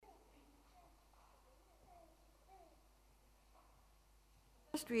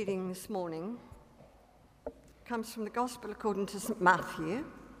First reading this morning comes from the Gospel according to St. Matthew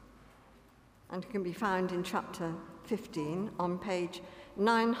and can be found in chapter 15 on page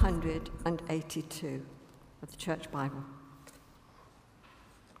 982 of the Church Bible.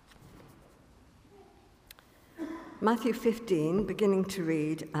 Matthew 15, beginning to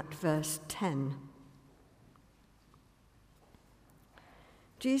read at verse 10.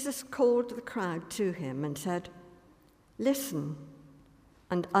 Jesus called the crowd to him and said, "Listen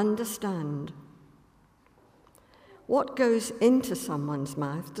and understand. What goes into someone's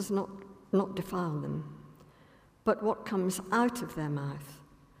mouth does not defile them, but what comes out of their mouth,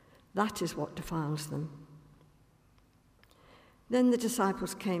 that is what defiles them." Then the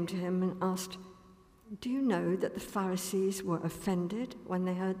disciples came to him and asked, "Do you know that the Pharisees were offended when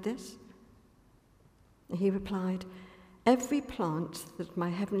they heard this?" He replied, "Every plant that my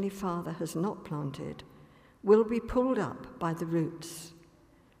heavenly Father has not planted will be pulled up by the roots.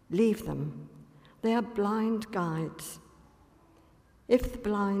 Leave them. They are blind guides. If the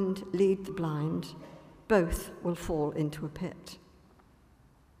blind lead the blind, both will fall into a pit."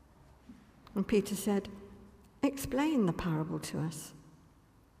 And Peter said, "Explain the parable to us."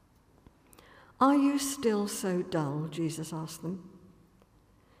 "Are you still so dull?" Jesus asked them.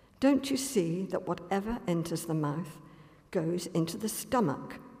 "Don't you see that whatever enters the mouth goes into the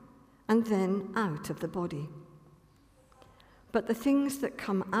stomach and then out of the body? But the things that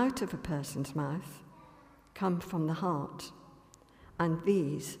come out of a person's mouth come from the heart, and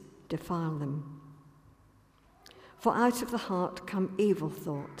these defile them. For out of the heart come evil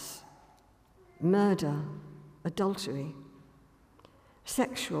thoughts, murder, adultery,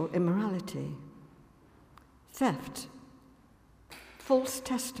 sexual immorality, theft, false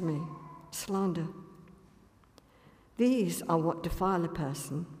testimony, slander. These are what defile a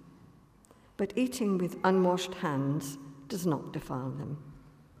person, but eating with unwashed hands does not defile them."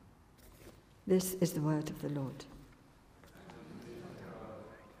 This is the word of the Lord.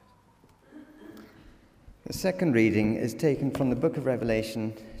 The second reading is taken from the book of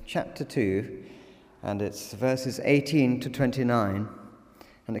Revelation, chapter 2, and it's verses 18 to 29,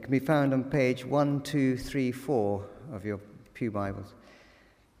 and it can be found on page 1234 of your Pew Bibles.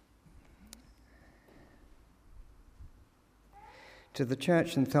 To the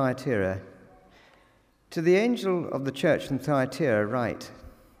church in Thyatira, to the angel of the church in Thyatira write,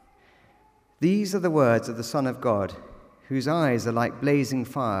 "These are the words of the Son of God, whose eyes are like blazing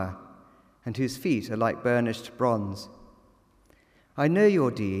fire, and whose feet are like burnished bronze. I know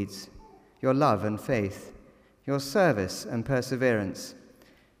your deeds, your love and faith, your service and perseverance,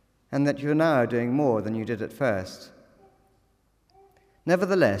 and that you are now doing more than you did at first.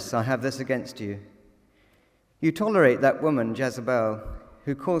 Nevertheless, I have this against you. You tolerate that woman Jezebel,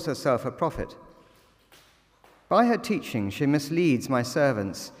 who calls herself a prophet. By her teaching, she misleads my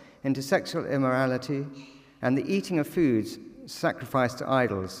servants into sexual immorality and the eating of foods sacrificed to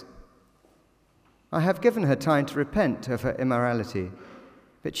idols. I have given her time to repent of her immorality,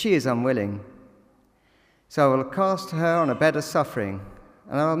 but she is unwilling. So I will cast her on a bed of suffering,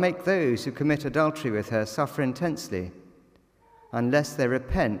 and I will make those who commit adultery with her suffer intensely, unless they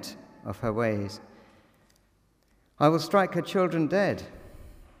repent of her ways. I will strike her children dead.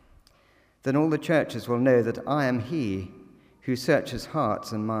 Then all the churches will know that I am he who searches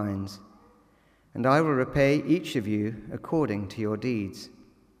hearts and minds, and I will repay each of you according to your deeds.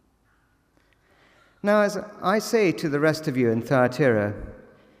 Now, as I say to the rest of you in Thyatira,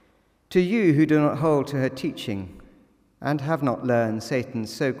 to you who do not hold to her teaching and have not learned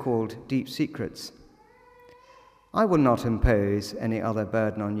Satan's so-called deep secrets, I will not impose any other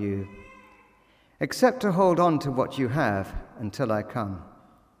burden on you, except to hold on to what you have until I come.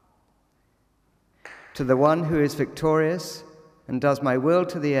 To the one who is victorious and does my will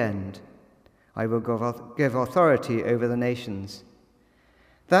to the end, I will give authority over the nations.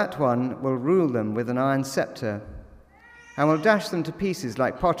 That one will rule them with an iron scepter and will dash them to pieces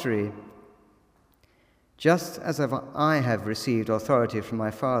like pottery. Just as I have received authority from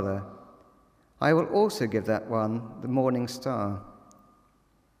my Father, I will also give that one the morning star.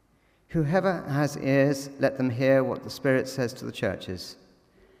 Whoever has ears, let them hear what the Spirit says to the churches."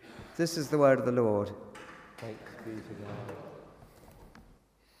 This is the word of the Lord. Thanks be to God.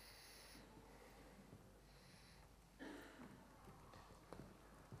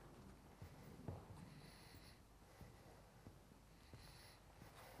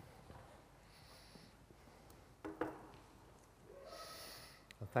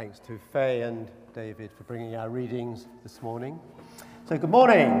 Well, thanks to Faye and David for bringing our readings this morning. So good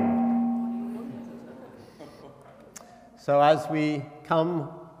morning. So as we come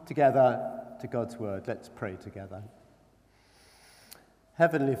together to God's word, let's pray together.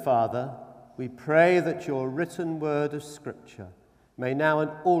 Heavenly Father, we pray that your written word of Scripture may now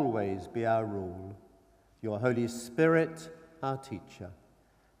and always be our rule, your Holy Spirit our teacher,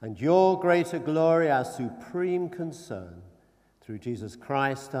 and your greater glory our supreme concern, through Jesus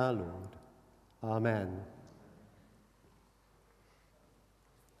Christ our Lord. Amen.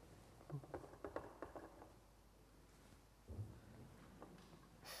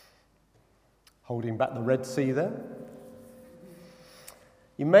 Holding back the Red Sea there.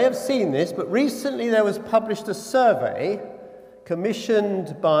 You may have seen this, but recently there was published a survey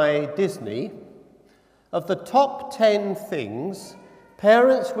commissioned by Disney of the top 10 things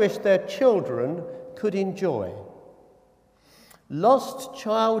parents wish their children could enjoy. Lost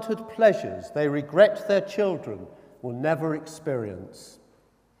childhood pleasures they regret their children will never experience.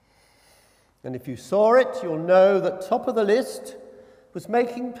 And if you saw it, you'll know that top of the list was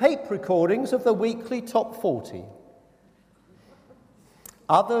making tape recordings of the weekly top 40.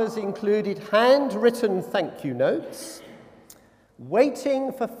 Others included handwritten thank you notes,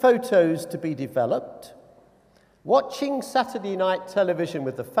 waiting for photos to be developed, watching Saturday night television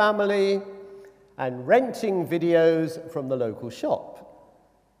with the family, and renting videos from the local shop.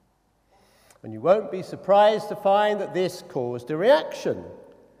 And you won't be surprised to find that this caused a reaction.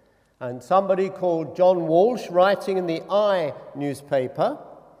 And somebody called John Walsh, writing in the I newspaper,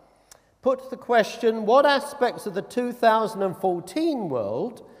 put the question, what aspects of the 2014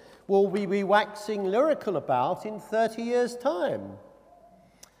 world will we be waxing lyrical about in 30 years' time?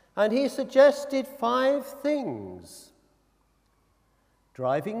 And he suggested 5 things: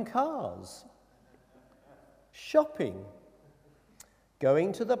 driving cars, shopping,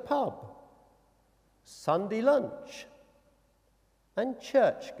 going to the pub, Sunday lunch, and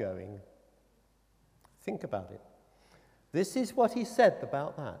church going. Think about it. This is what he said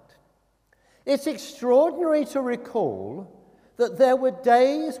about that. It's extraordinary to recall that there were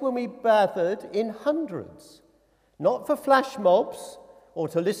days when we gathered in hundreds, not for flash mobs or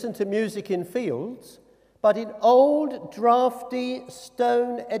to listen to music in fields, but in old, drafty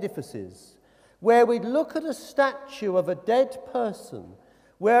stone edifices, where we'd look at a statue of a dead person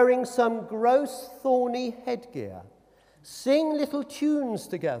wearing some gross, thorny headgear, sing little tunes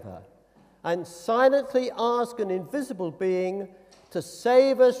together, and silently ask an invisible being to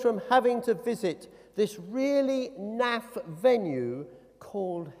save us from having to visit this really naff venue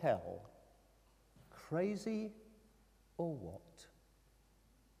called hell. Crazy or what?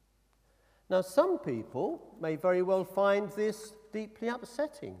 Now, some people may very well find this deeply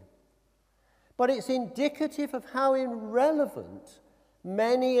upsetting, but it's indicative of how irrelevant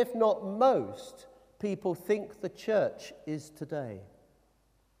many, if not most, people think the church is today.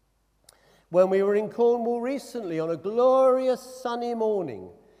 When we were in Cornwall recently on a glorious sunny morning,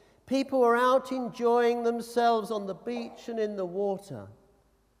 people were out enjoying themselves on the beach and in the water,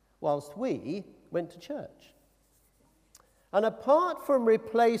 whilst we went to church. And apart from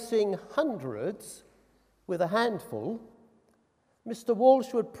replacing hundreds with a handful, Mr.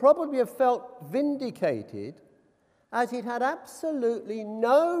 Walsh would probably have felt vindicated, as it had absolutely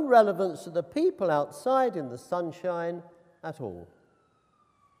no relevance to the people outside in the sunshine at all.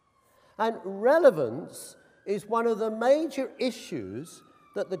 And relevance is one of the major issues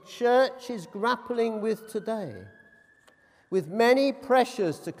that the church is grappling with today, with many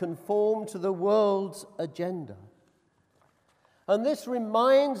pressures to conform to the world's agenda. And this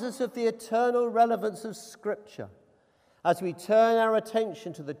reminds us of the eternal relevance of Scripture as we turn our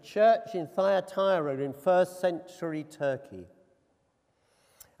attention to the church in Thyatira in first century Turkey.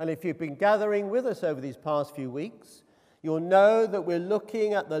 And if you've been gathering with us over these past few weeks, you'll know that we're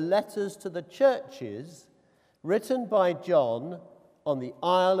looking at the letters to the churches written by John on the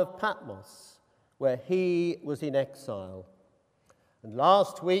Isle of Patmos, where he was in exile. And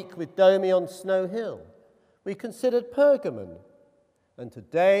last week with Domi on Snow Hill, we considered Pergamon, and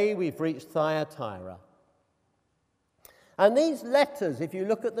today we've reached Thyatira. And these letters, if you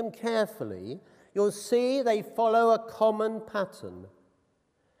look at them carefully, you'll see they follow a common pattern.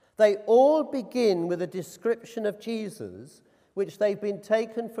 They all begin with a description of Jesus, which they've been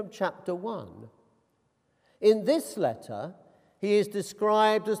taken from chapter 1. In this letter, he is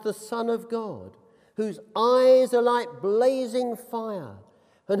described as the Son of God, whose eyes are like blazing fire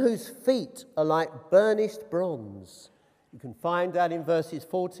and whose feet are like burnished bronze. You can find that in verses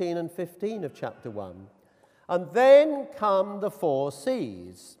 14 and 15 of chapter 1. And then come the 4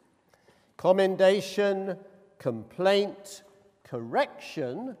 C's: commendation, complaint,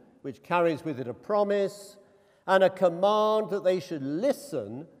 correction, which carries with it a promise, and a command that they should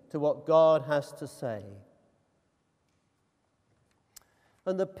listen to what God has to say.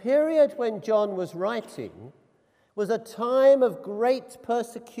 And the period when John was writing was a time of great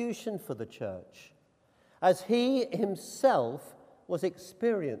persecution for the church, as he himself was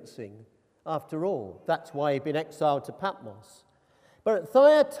experiencing. After all, that's why he'd been exiled to Patmos. But at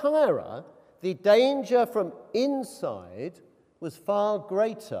Thyatira, the danger from inside was far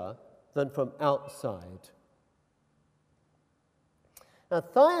greater than from outside. Now,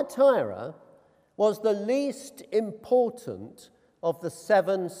 Thyatira was the least important of the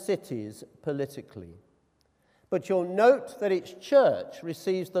 7 cities politically. But you'll note that its church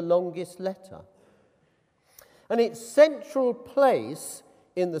receives the longest letter. And its central place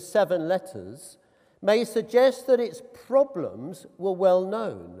in the 7 letters may suggest that its problems were well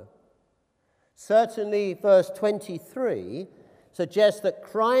known. Certainly, verse 23 suggests that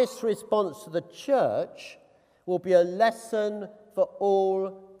Christ's response to the church will be a lesson for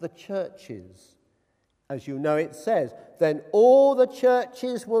all the churches. As you know, it says, "Then all the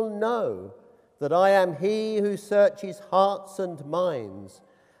churches will know that I am he who searches hearts and minds,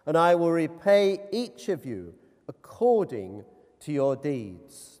 and I will repay each of you according to your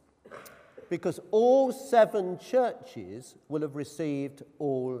deeds." Because all 7 churches will have received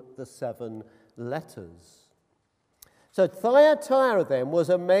all the 7 letters. So Thyatira then was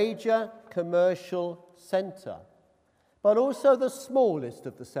a major commercial centre, but also the smallest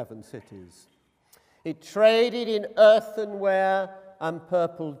of the 7 cities. It traded in earthenware and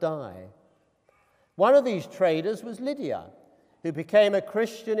purple dye. One of these traders was Lydia, who became a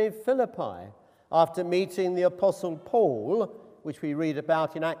Christian in Philippi after meeting the Apostle Paul, which we read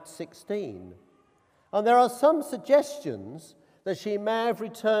about in Acts 16. And there are some suggestions that she may have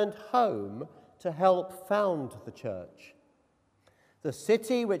returned home to help found the church. The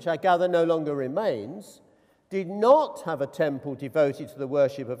city, which I gather no longer remains, did not have a temple devoted to the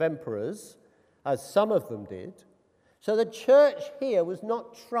worship of emperors, as some of them did. So the church here was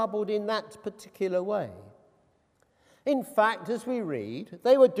not troubled in that particular way. In fact, as we read,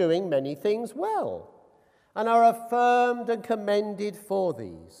 they were doing many things well and are affirmed and commended for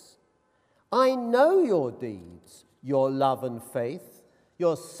these. "I know your deeds, your love and faith,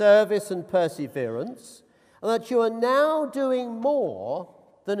 your service and perseverance, and that you are now doing more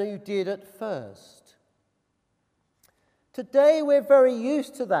than you did at first." Today we're very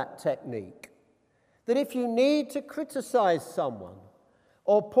used to that technique, that if you need to criticize someone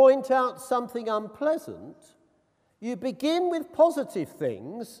or point out something unpleasant, you begin with positive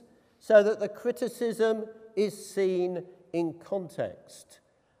things so that the criticism is seen in context.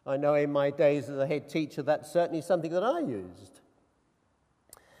 I know in my days as a head teacher, that's certainly something that I used.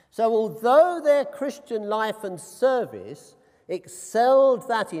 So although their Christian life and service excelled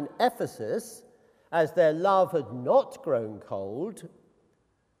that in Ephesus, as their love had not grown cold,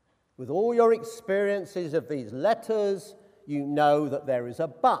 with all your experiences of these letters, you know that there is a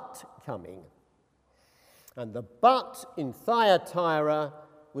but coming. And the but in Thyatira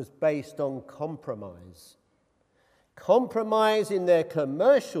was based on compromise. Compromise in their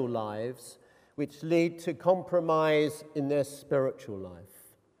commercial lives, which lead to compromise in their spiritual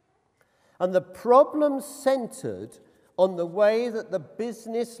life. And the problem centered on the way that the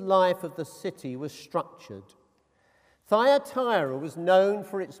business life of the city was structured. Thyatira was known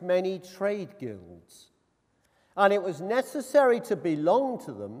for its many trade guilds, and it was necessary to belong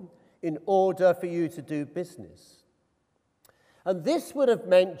to them in order for you to do business. And this would have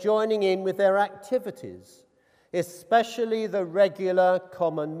meant joining in with their activities, especially the regular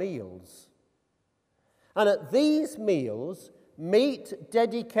common meals. And at these meals, meat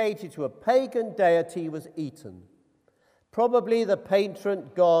dedicated to a pagan deity was eaten, probably the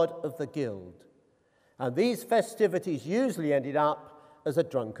patron god of the guild. And these festivities usually ended up as a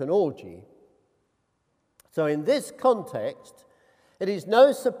drunken orgy. So in this context, it is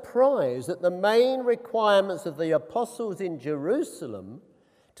no surprise that the main requirements of the apostles in Jerusalem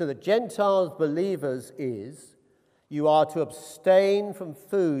to the Gentiles believers is, you are to abstain from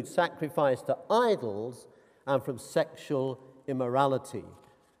food sacrificed to idols and from sexual immorality.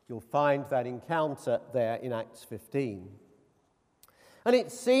 You'll find that encounter there in Acts 15. And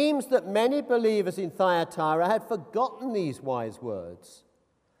it seems that many believers in Thyatira had forgotten these wise words,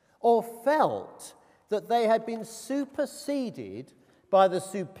 or felt that they had been superseded by the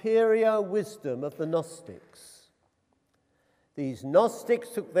superior wisdom of the Gnostics. These Gnostics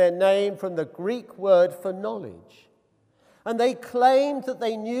took their name from the Greek word for knowledge, and they claimed that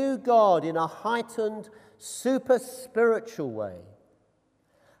they knew God in a heightened, super-spiritual way.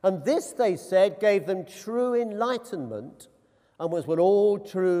 And this, they said, gave them true enlightenment and was what all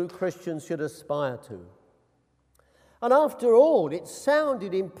true Christians should aspire to. And after all, it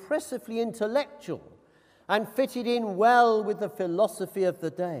sounded impressively intellectual and fitted in well with the philosophy of the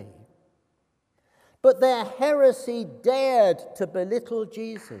day. But their heresy dared to belittle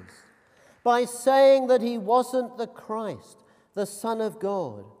Jesus by saying that he wasn't the Christ, the Son of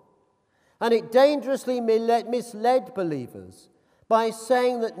God. And it dangerously misled believers by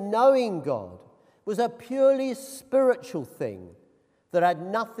saying that knowing God was a purely spiritual thing that had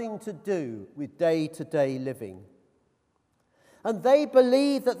nothing to do with day-to-day living. And they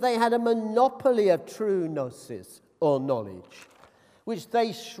believed that they had a monopoly of true gnosis, or knowledge, which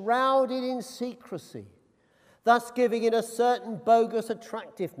they shrouded in secrecy, thus giving it a certain bogus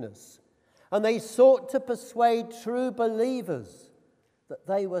attractiveness. And they sought to persuade true believers that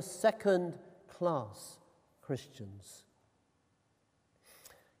they were second-class Christians.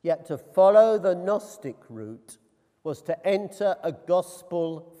 Yet to follow the Gnostic route was to enter a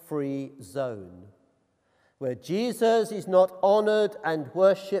gospel-free zone, where Jesus is not honoured and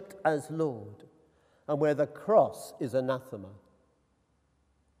worshipped as Lord, and where the cross is anathema.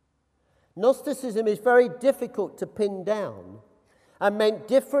 Gnosticism is very difficult to pin down and meant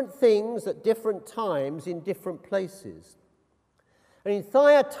different things at different times in different places. And in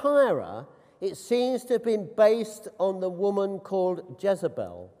Thyatira, it seems to have been based on the woman called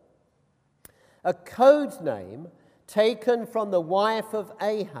Jezebel, a code name taken from the wife of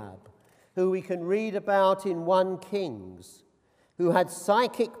Ahab, who we can read about in 1 Kings, who had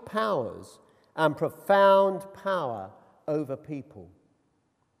psychic powers and profound power over people.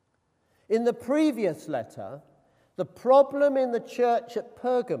 In the previous letter, the problem in the church at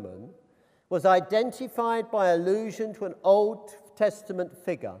Pergamon was identified by allusion to an Old Testament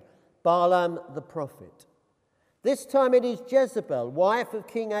figure, Balaam the prophet. This time it is Jezebel, wife of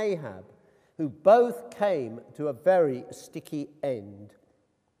King Ahab, who both came to a very sticky end.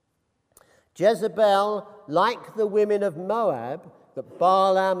 Jezebel, like the women of Moab that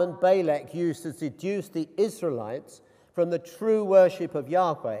Balaam and Balak used to seduce the Israelites from the true worship of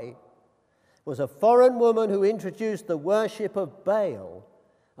Yahweh, was a foreign woman who introduced the worship of Baal,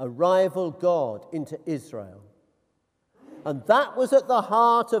 a rival god, into Israel. And that was at the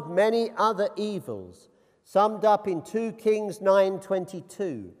heart of many other evils, summed up in 2 Kings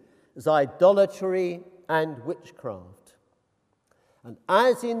 9:22 as idolatry and witchcraft. And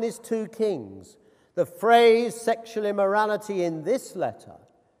as in this 2 Kings, the phrase sexual immorality in this letter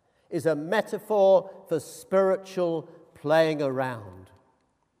is a metaphor for spiritual playing around.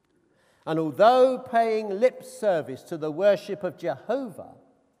 And although paying lip service to the worship of Jehovah,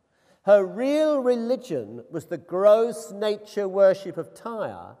 her real religion was the gross nature worship of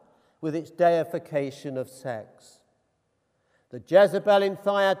Tyre with its deification of sex. The Jezebel in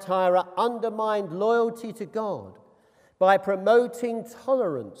Thyatira undermined loyalty to God by promoting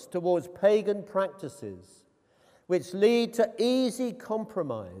tolerance towards pagan practices, which lead to easy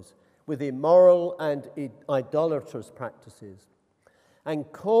compromise with immoral and idolatrous practices,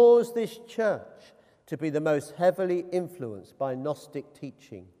 and caused this church to be the most heavily influenced by Gnostic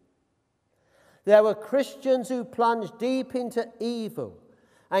teaching. There were Christians who plunged deep into evil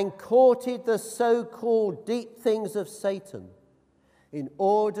and courted the so-called deep things of Satan in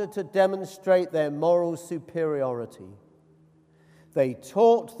order to demonstrate their moral superiority. They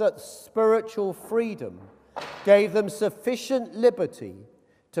taught that spiritual freedom gave them sufficient liberty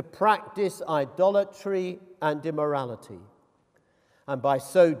to practice idolatry and immorality, and by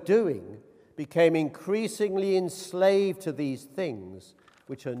so doing became increasingly enslaved to these things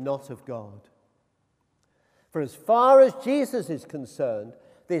which are not of God. For as far as Jesus is concerned,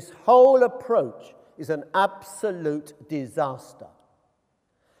 this whole approach is an absolute disaster.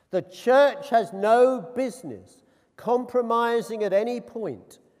 The church has no business compromising at any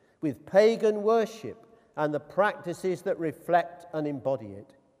point with pagan worship and the practices that reflect and embody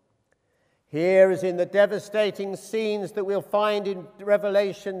it. Here, as in the devastating scenes that we'll find in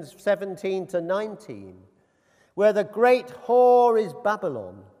Revelations 17 to 19, where the great whore is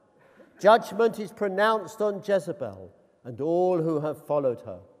Babylon, judgment is pronounced on Jezebel and all who have followed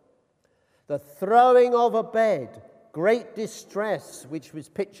her. The throwing of a bed, great distress, which was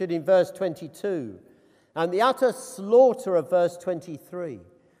pictured in verse 22, and the utter slaughter of verse 23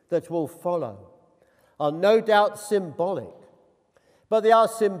 that will follow are no doubt symbolic, but they are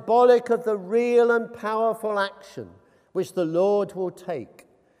symbolic of the real and powerful action which the Lord will take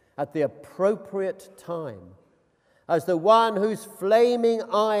at the appropriate time, as the one whose flaming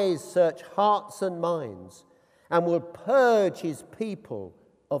eyes search hearts and minds and will purge his people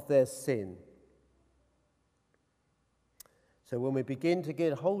of their sin. So when we begin to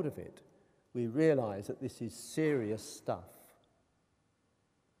get hold of it, we realize that this is serious stuff.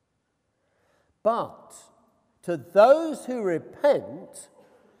 But to those who repent,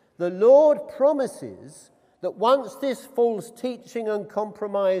 the Lord promises that once this false teaching and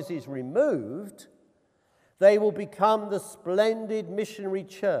compromise is removed, they will become the splendid missionary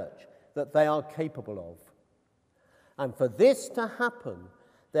church that they are capable of. And for this to happen,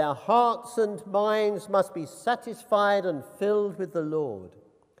 their hearts and minds must be satisfied and filled with the Lord,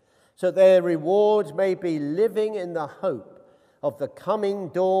 so their reward may be living in the hope of the coming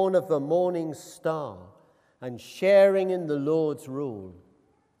dawn of the morning star and sharing in the Lord's rule.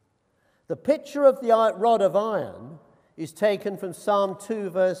 The picture of the rod of iron is taken from Psalm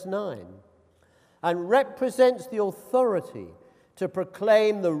 2, verse 9, and represents the authority to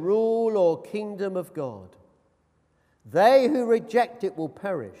proclaim the rule or kingdom of God. They who reject it will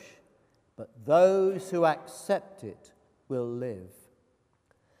perish, but those who accept it will live.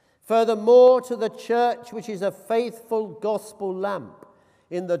 Furthermore, to the church, which is a faithful gospel lamp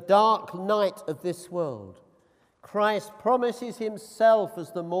in the dark night of this world, Christ promises himself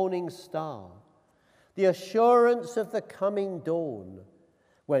as the morning star, the assurance of the coming dawn,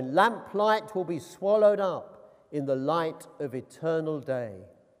 when lamplight will be swallowed up in the light of eternal day.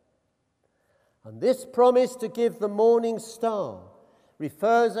 And this promise to give the morning star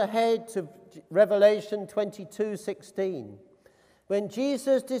refers ahead to Revelation 22:16, when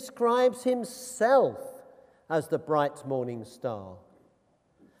Jesus describes himself as the bright morning star.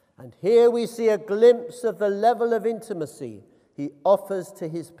 And here we see a glimpse of the level of intimacy he offers to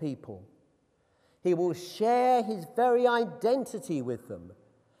his people. He will share his very identity with them,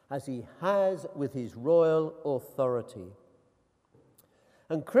 as he has with his royal authority.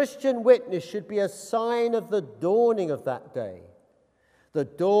 And Christian witness should be a sign of the dawning of that day, the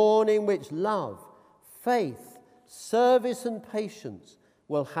dawn in which love, faith, service and patience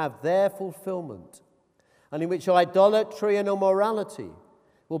will have their fulfillment, and in which idolatry and immorality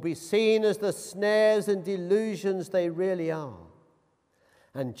will be seen as the snares and delusions they really are.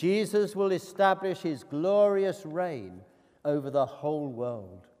 And Jesus will establish his glorious reign over the whole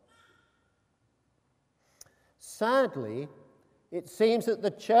world. Sadly, it seems that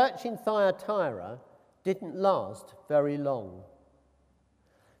the church in Thyatira didn't last very long.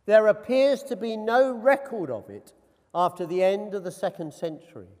 There appears to be no record of it after the end of the 2nd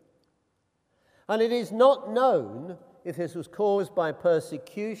century. And it is not known if this was caused by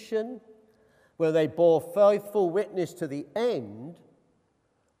persecution, where they bore faithful witness to the end,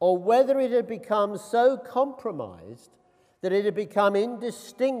 or whether it had become so compromised that it had become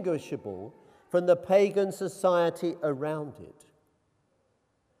indistinguishable from the pagan society around it.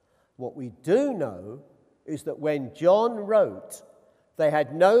 What we do know is that when John wrote, they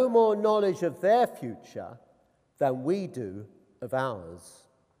had no more knowledge of their future than we do of ours.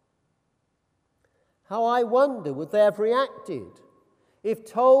 How I wonder would they have reacted if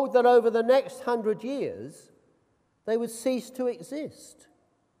told that over the next 100 years they would cease to exist.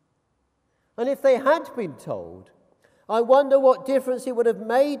 And if they had been told, I wonder what difference it would have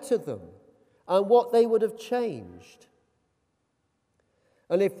made to them and what they would have changed.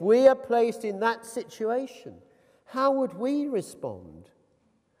 And if we are placed in that situation, how would we respond?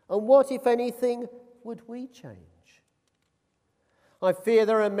 And what, if anything, would we change? I fear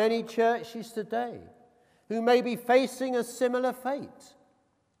there are many churches today who may be facing a similar fate.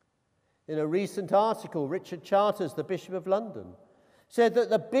 In a recent article, Richard Charters, the Bishop of London, said that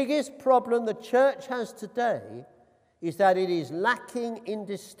the biggest problem the church has today is that it is lacking in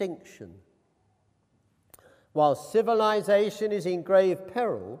distinction. While civilization is in grave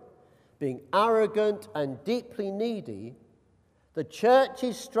peril, being arrogant and deeply needy, the church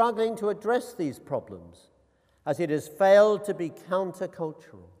is struggling to address these problems as it has failed to be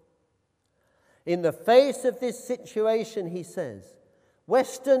countercultural. In the face of this situation, he says,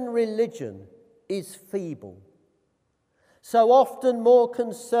 Western religion is feeble, so often more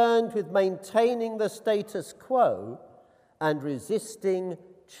concerned with maintaining the status quo and resisting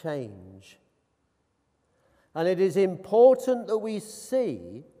change. And it is important that we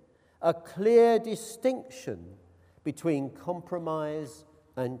see a clear distinction between compromise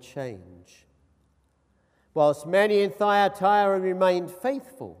and change. Whilst many in Thyatira remained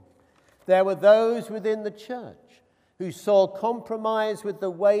faithful, there were those within the church who saw compromise with the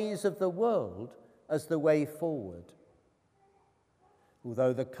ways of the world as the way forward.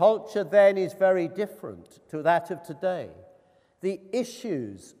 Although the culture then is very different to that of today, the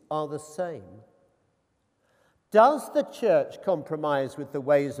issues are the same. Does the church compromise with the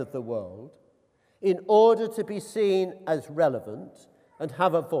ways of the world in order to be seen as relevant and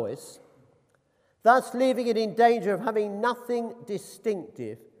have a voice, thus leaving it in danger of having nothing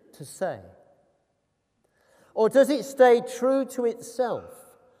distinctive to say? Or does it stay true to itself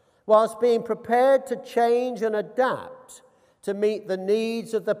whilst being prepared to change and adapt to meet the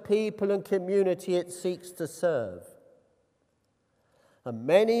needs of the people and community it seeks to serve? And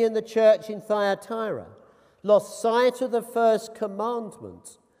many in the church in Thyatira lost sight of the first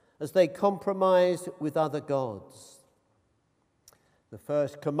commandment as they compromised with other gods. The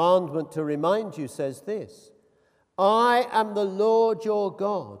first commandment, to remind you, says this: I am the Lord your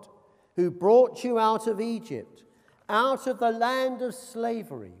God, who brought you out of Egypt, out of the land of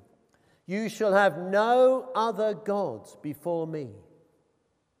slavery. You shall have no other gods before me.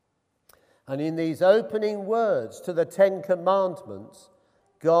 And in these opening words to the Ten Commandments,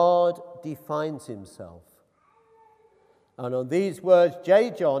 God defines himself. And on these words,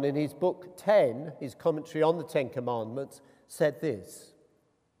 J. John, in his book 10, his commentary on the Ten Commandments, said this: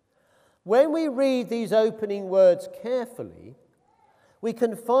 when we read these opening words carefully, we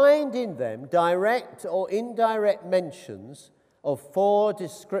can find in them direct or indirect mentions of 4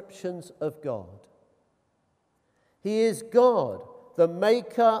 descriptions of God. He is God, the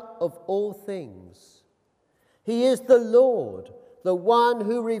maker of all things. He is the Lord, the one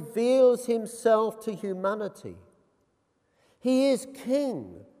who reveals himself to humanity. He is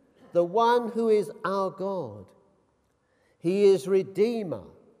King, the one who is our God. He is Redeemer,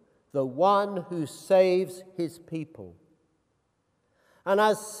 the one who saves his people. And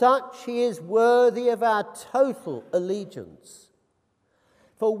as such, he is worthy of our total allegiance.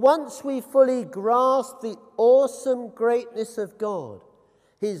 For once we fully grasp the awesome greatness of God,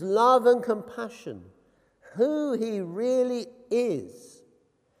 his love and compassion, who he really is,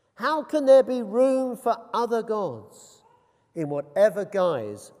 how can there be room for other gods in whatever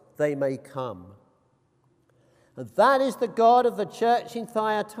guise they may come? And that is the God of the church in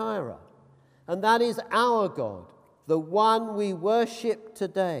Thyatira, and that is our God, the one we worship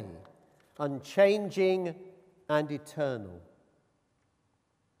today, unchanging and eternal.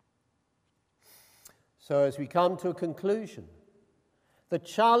 So as we come to a conclusion, the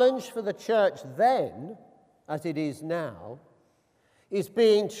challenge for the church then, as it is now, is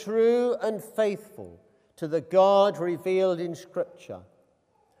being true and faithful to the God revealed in Scripture,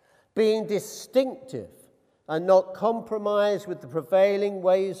 being distinctive and not compromised with the prevailing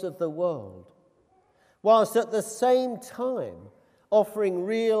ways of the world, whilst at the same time offering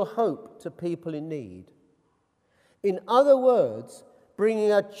real hope to people in need. In other words,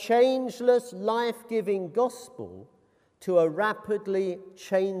 bringing a changeless, life-giving gospel to a rapidly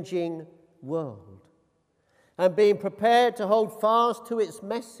changing world, and being prepared to hold fast to its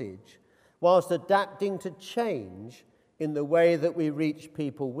message whilst adapting to change in the way that we reach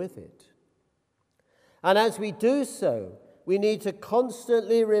people with it. And as we do so, we need to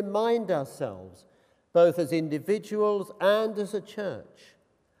constantly remind ourselves, both as individuals and as a church,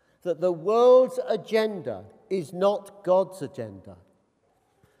 that the world's agenda is not God's agenda,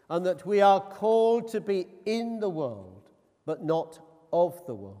 and that we are called to be in the world, but not of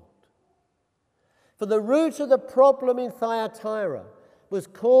the world. For the root of the problem in Thyatira was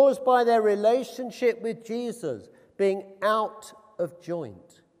caused by their relationship with Jesus being out of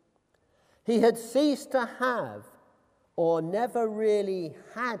joint. He had ceased to have, or never really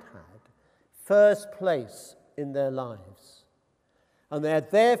had first place in their lives. And they had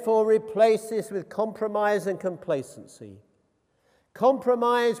therefore replaced this with compromise and complacency.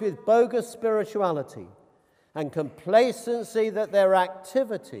 Compromise with bogus spirituality, and complacency that their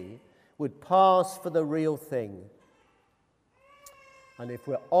activity would pass for the real thing. And if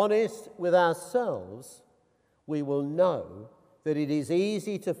we're honest with ourselves, we will know that it is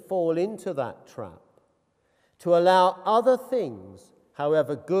easy to fall into that trap, to allow other things,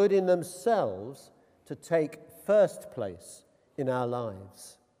 however good in themselves, to take first place in our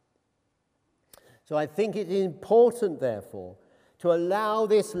lives. So I think it is important, therefore, to allow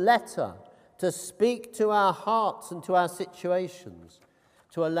this letter to speak to our hearts and to our situations,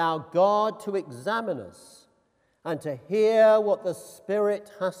 to allow God to examine us and to hear what the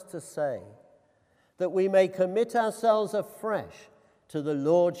Spirit has to say, that we may commit ourselves afresh to the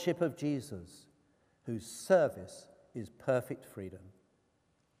Lordship of Jesus, whose service is perfect freedom.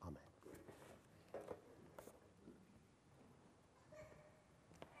 Amen.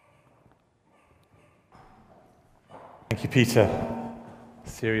 Thank you, Peter.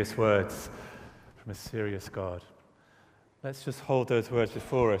 Serious words from a serious God. Let's just hold those words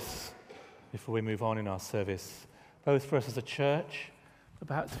before us before we move on in our service, both for us as a church, but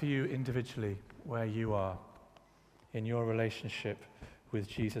perhaps for you individually, where you are in your relationship with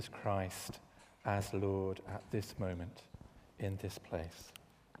Jesus Christ as Lord at this moment, in this place.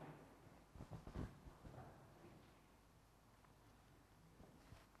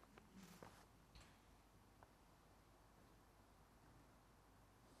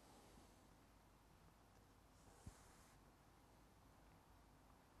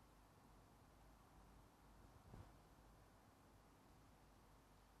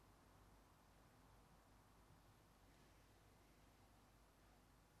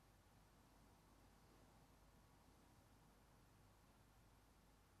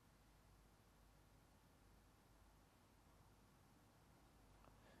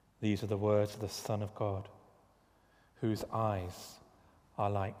 These are the words of the Son of God, whose eyes are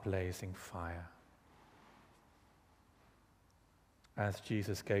like blazing fire. As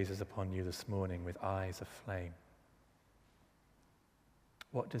Jesus gazes upon you this morning with eyes of flame,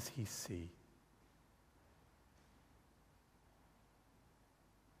 what does he see?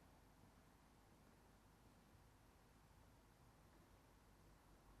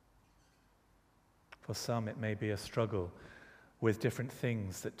 For some, it may be a struggle with different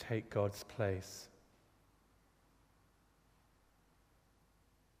things that take God's place.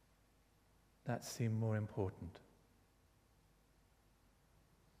 That seem more important.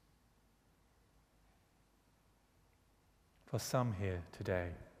 For some here today,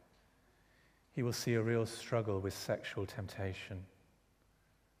 he will see a real struggle with sexual temptation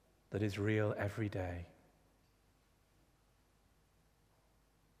that is real every day.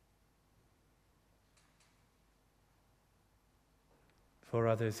 For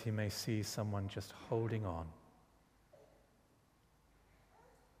others, he may see someone just holding on,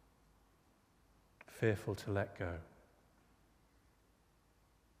 fearful to let go,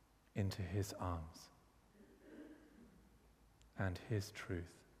 into his arms and his truth.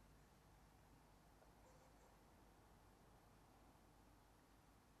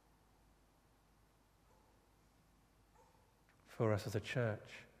 For us as a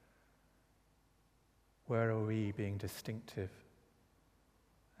church, where are we being distinctive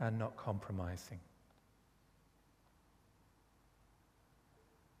and not compromising?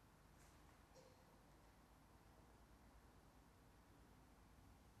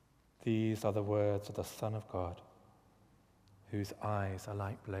 These are the words of the Son of God, whose eyes are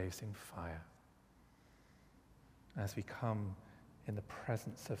like blazing fire. As we come in the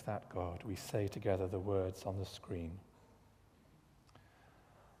presence of that God, we say together the words on the screen.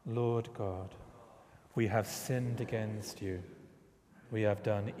 Lord God, we have sinned against you. We have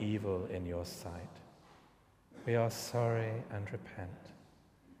done evil in your sight. We are sorry and repent.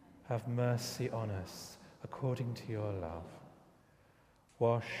 Have mercy on us according to your love.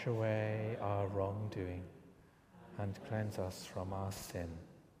 Wash away our wrongdoing and cleanse us from our sin.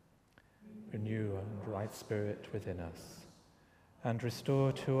 Renew a right spirit within us and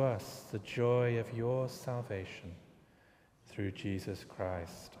restore to us the joy of your salvation through Jesus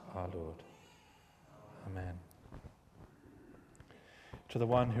Christ our Lord. Amen. To the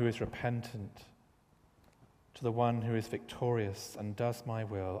one who is repentant, to the one who is victorious and does my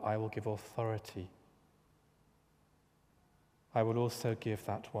will, I will give authority. I will also give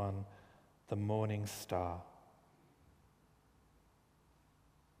that one the morning star.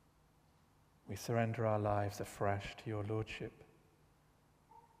 We surrender our lives afresh to your Lordship,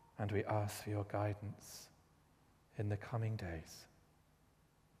 and we ask for your guidance in the coming days.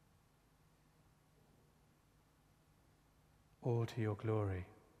 All to your glory,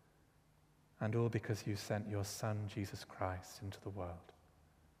 and all because you sent your Son, Jesus Christ, into the world,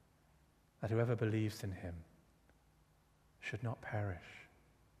 that whoever believes in him should not perish,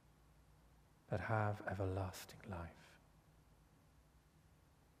 but have everlasting life.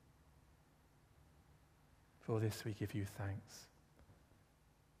 For this we give you thanks.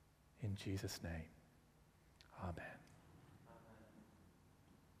 In Jesus' name, amen.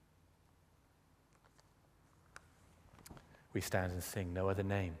 We stand and sing No Other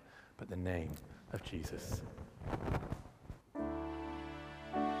Name but the name of Jesus.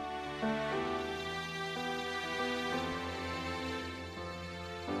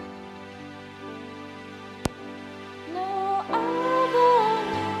 No other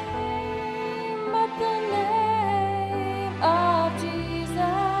name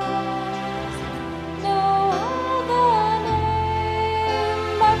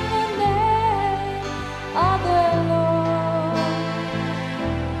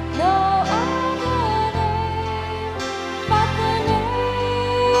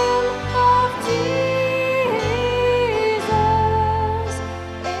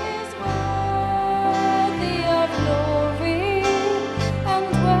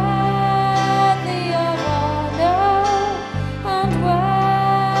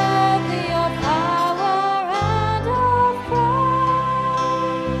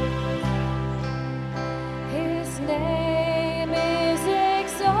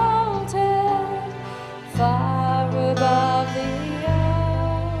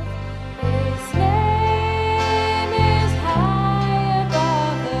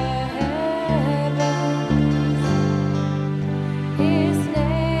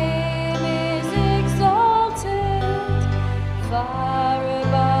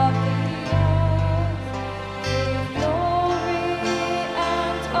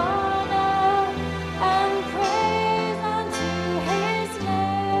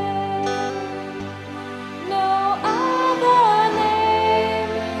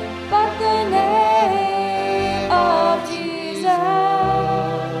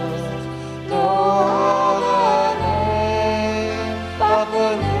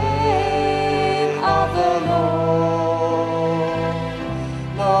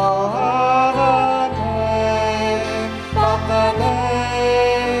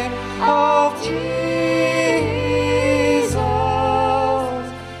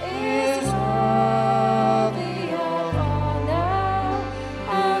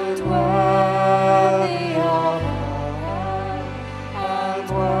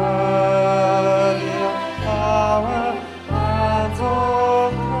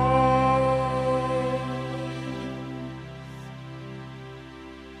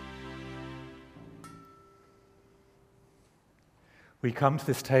We come to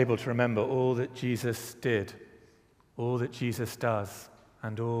this table to remember all that Jesus did, all that Jesus does,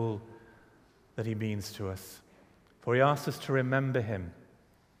 and all that he means to us. For he asks us to remember him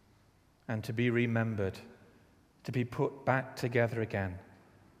and to be remembered, to be put back together again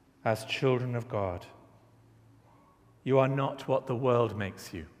as children of God. You are not what the world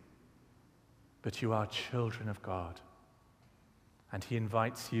makes you, but you are children of God. And he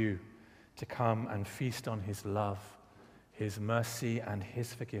invites you to come and feast on his love, his mercy, and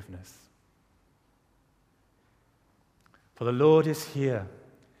his forgiveness. For the Lord is here.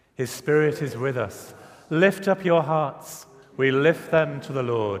 His Spirit is with us. Lift up your hearts. We lift them to the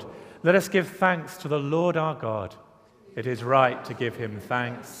Lord. Let us give thanks to the Lord our God. It is right to give him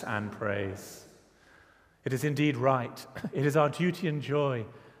thanks and praise. It is indeed right. It is our duty and joy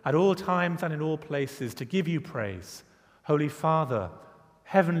at all times and in all places to give you praise, Holy Father,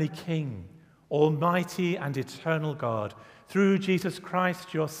 Heavenly King, Almighty and eternal God, through Jesus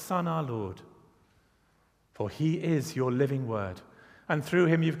Christ, your Son, our Lord. For he is your living word, and through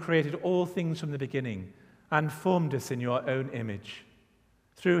him you've created all things from the beginning and formed us in your own image.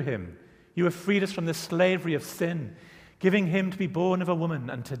 Through him you have freed us from the slavery of sin, giving him to be born of a woman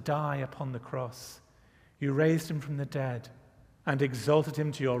and to die upon the cross. You raised him from the dead and exalted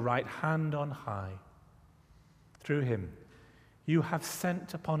him to your right hand on high. Through him you have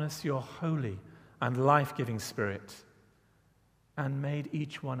sent upon us your holy and life-giving Spirit and made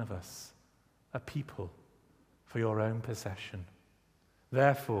each one of us a people for your own possession.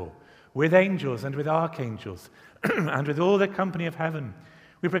 Therefore, with angels and with archangels and with all the company of heaven,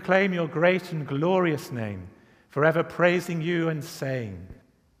 we proclaim your great and glorious name, forever praising you and saying,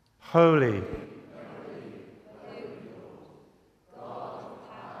 Holy,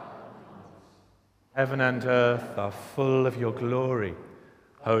 heaven and earth are full of your glory.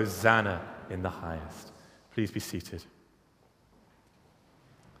 Hosanna in the highest. Please be seated.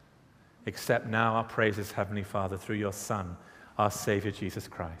 Accept now our praises, Heavenly Father, through your Son, our Savior Jesus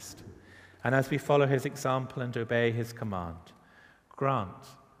Christ. And as we follow his example and obey his command, grant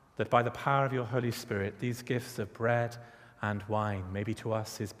that by the power of your Holy Spirit, these gifts of bread and wine may be to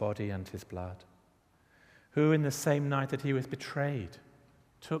us his body and his blood, who in the same night that he was betrayed,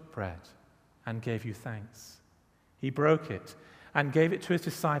 took bread and gave you thanks. He broke it and gave it to his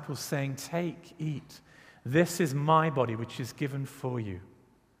disciples, saying, Take, eat. This is my body, which is given for you.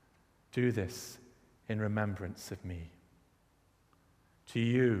 Do this in remembrance of me. To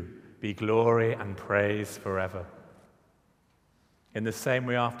you be glory and praise forever. In the same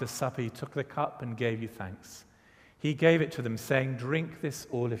way, after supper, he took the cup and gave you thanks. He gave it to them, saying, Drink this,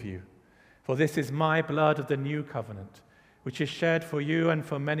 all of you, for this is my blood of the new covenant, which is shed for you and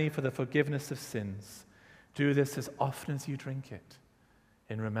for many for the forgiveness of sins. Do this as often as you drink it,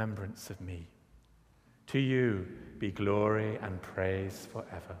 in remembrance of me. To you be glory and praise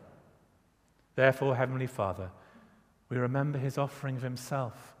forever. Therefore, Heavenly Father, we remember his offering of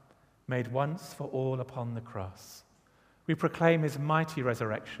himself, made once for all upon the cross. We proclaim his mighty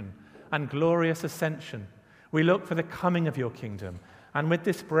resurrection and glorious ascension. We look for the coming of your kingdom, and with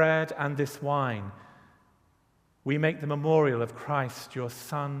this bread and this wine, we make the memorial of Christ, your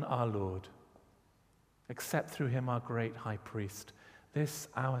Son, our Lord. Accept through him, our great high priest, this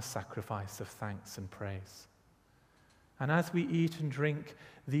our sacrifice of thanks and praise. And as we eat and drink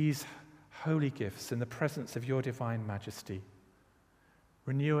these holy gifts in the presence of your divine majesty,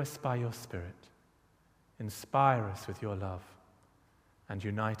 renew us by your Spirit, inspire us with your love, and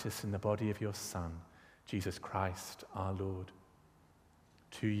unite us in the body of your Son, Jesus Christ, our Lord.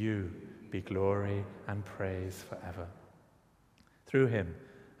 To you be glory and praise forever. Through him,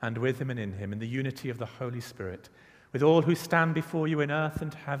 and with him and in him, in the unity of the Holy Spirit, with all who stand before you in earth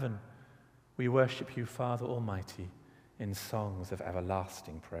and heaven, we worship you, Father Almighty, in songs of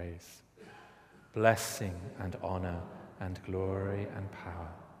everlasting praise. Blessing and honor and glory and power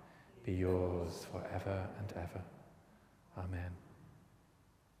be yours forever and ever. Amen.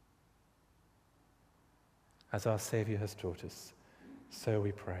 As our Savior has taught us, so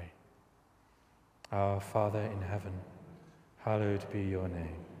we pray. Our Father in heaven, hallowed be your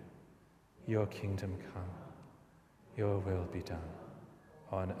name. Your kingdom come, your will be done,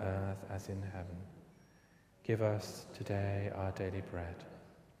 on earth as in heaven. Give us today our daily bread.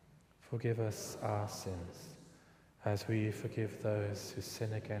 Forgive us our sins, as we forgive those who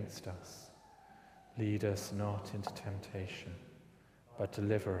sin against us. Lead us not into temptation, but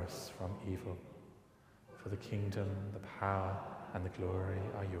deliver us from evil. For the kingdom, the power, and the glory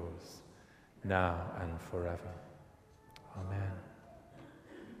are yours, now and forever. Amen.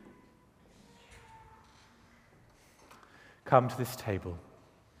 Come to this table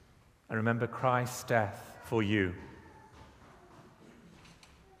and remember Christ's death for you.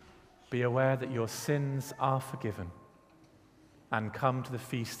 Be aware that your sins are forgiven, and come to the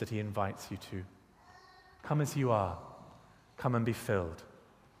feast that he invites you to. Come as you are. Come and be filled,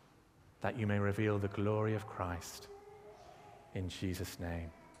 that you may reveal the glory of Christ. In Jesus' name,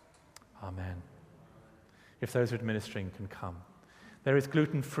 amen. If those who are administering can come. There is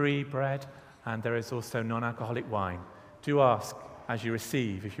gluten-free bread, and there is also non-alcoholic wine. Do ask as you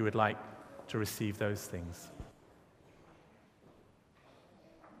receive if you would like to receive those things.